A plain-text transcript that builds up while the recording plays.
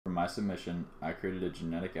my submission, I created a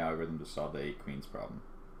genetic algorithm to solve the 8 queens problem.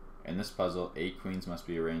 In this puzzle, 8 queens must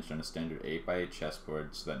be arranged on a standard 8x8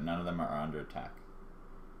 chessboard so that none of them are under attack.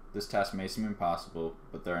 This task may seem impossible,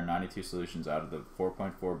 but there are 92 solutions out of the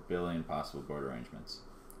 4.4 billion possible board arrangements.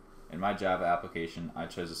 In my Java application, I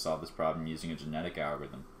chose to solve this problem using a genetic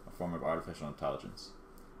algorithm, a form of artificial intelligence.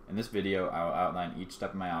 In this video, I will outline each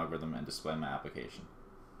step of my algorithm and display my application.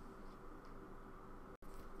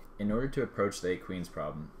 In order to approach the 8 queens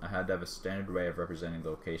problem, I had to have a standard way of representing the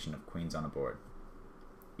location of queens on a board.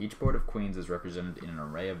 Each board of queens is represented in an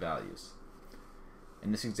array of values.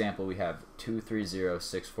 In this example, we have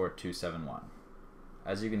 2306421.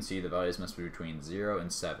 As you can see, the values must be between 0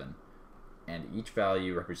 and 7, and each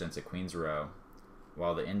value represents a queen's row,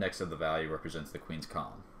 while the index of the value represents the queen's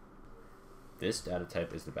column. This data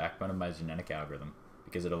type is the backbone of my genetic algorithm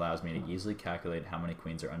because it allows me to easily calculate how many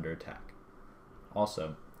queens are under attack.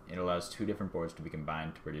 Also, it allows 2 different boards to be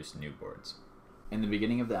combined to produce new boards. In the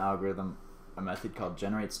beginning of the algorithm, a method called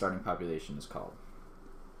generate starting population is called.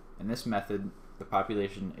 In this method, the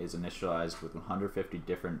population is initialized with 150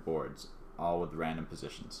 different boards, all with random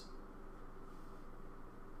positions.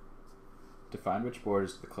 To find which board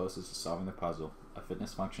is the closest to solving the puzzle, a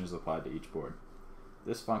fitness function is applied to each board.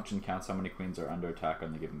 This function counts how many queens are under attack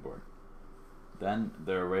on the given board. Then,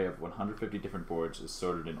 the array of 150 different boards is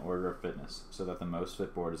sorted in order of fitness, so that the most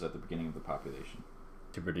fit board is at the beginning of the population.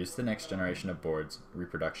 To produce the next generation of boards,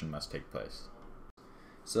 reproduction must take place.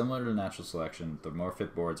 Similar to natural selection, the more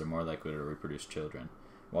fit boards are more likely to reproduce children,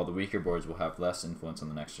 while the weaker boards will have less influence on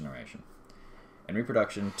the next generation. In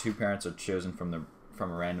reproduction, 2 parents are chosen from a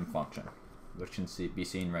random function, which can be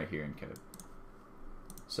seen right here in code.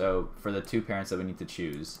 So, for the 2 parents that we need to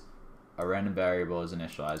choose, a random variable is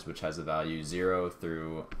initialized, which has the value 0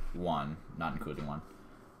 through 1, not including 1,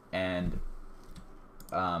 and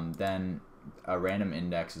then a random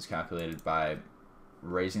index is calculated by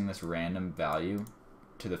raising this random value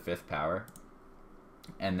to the 5th power,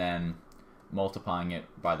 and then multiplying it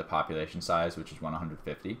by the population size, which is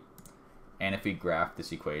 150. And if we graph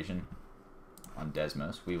this equation on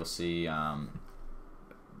Desmos, we will see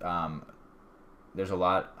there's a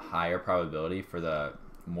lot higher probability for the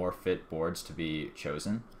more fit boards to be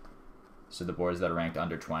chosen. So the boards that are ranked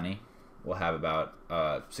under 20 will have about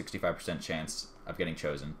a 65% chance of getting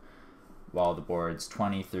chosen, while the boards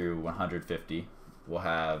 20 through 150 will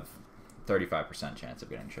have 35% chance of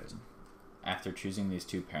getting chosen. After choosing these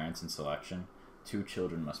 2 parents in selection, 2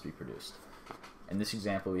 children must be produced. In this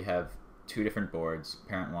example, we have 2 different boards,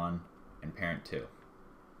 parent 1 and parent 2.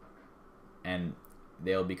 And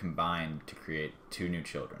they'll be combined to create 2 new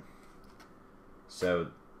children.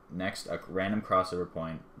 So next, a random crossover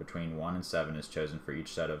point between 1 and 7 is chosen for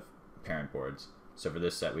each set of parent boards. So for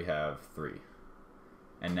this set we have 3.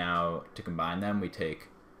 And now to combine them, we take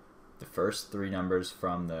the first 3 numbers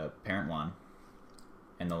from the parent 1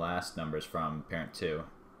 and the last numbers from parent 2,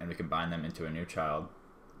 and we combine them into a new child.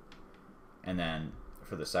 And then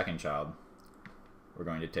for the second child, we're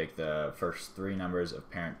going to take the first 3 numbers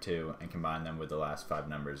of parent 2 and combine them with the last 5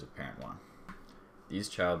 numbers of parent 1. These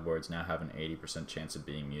child boards now have an 80% chance of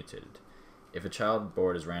being mutated. If a child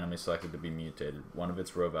board is randomly selected to be mutated, one of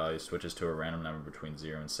its row values switches to a random number between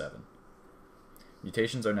 0 and 7.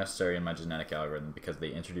 Mutations are necessary in my genetic algorithm because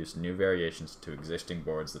they introduce new variations to existing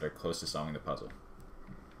boards that are close to solving the puzzle.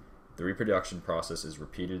 The reproduction process is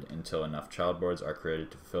repeated until enough child boards are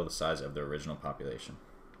created to fulfill the size of the original population.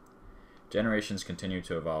 Generations continue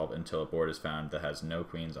to evolve until a board is found that has no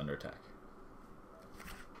queens under attack.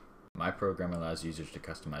 My program allows users to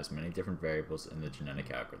customize many different variables in the genetic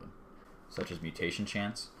algorithm, such as mutation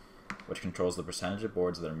chance, which controls the percentage of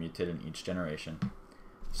boards that are mutated in each generation,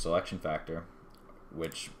 selection factor,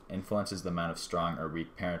 which influences the amount of strong or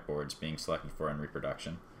weak parent boards being selected for in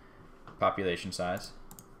reproduction, population size,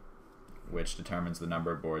 which determines the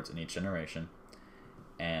number of boards in each generation,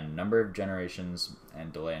 and number of generations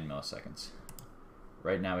and delay in milliseconds.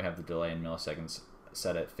 Right now we have the delay in milliseconds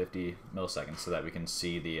set at 50 milliseconds so that we can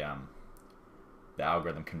see the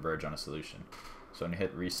algorithm converge on a solution. So when you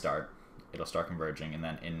hit restart, it'll start converging, and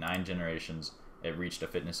then in 9 generations it reached a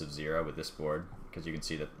fitness of 0 with this board, because you can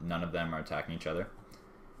see that none of them are attacking each other.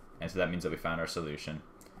 And so that means that we found our solution.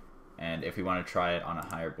 And if we want to try it on a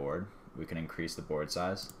higher board, we can increase the board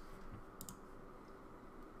size.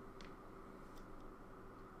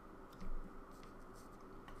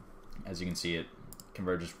 As you can see, it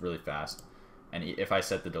converges really fast. And if I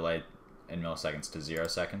set the delay in milliseconds to 0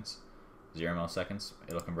 milliseconds,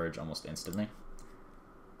 it'll converge almost instantly.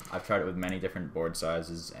 I've tried it with many different board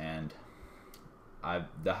sizes, and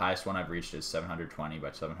the highest one I've reached is 720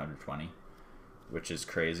 by 720, which is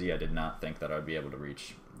crazy. I did not think that I would be able to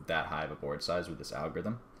reach that high of a board size with this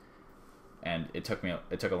algorithm. And it took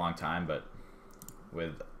a long time, but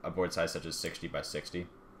with a board size such as 60 by 60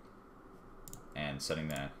 and setting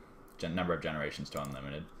the number of generations to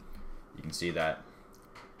unlimited, you can see that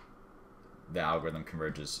the algorithm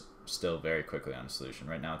converges still very quickly on a solution.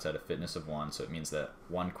 Right now it's at a fitness of 1, so it means that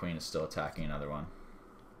one queen is still attacking another one.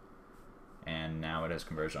 And now it has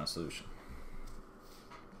converged on a solution.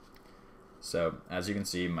 So as you can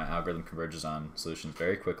see, my algorithm converges on solutions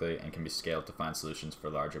very quickly and can be scaled to find solutions for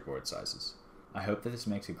larger board sizes. I hope that this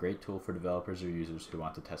makes a great tool for developers or users who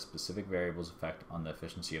want to test specific variables' effect on the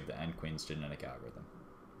efficiency of the NQueens genetic algorithm.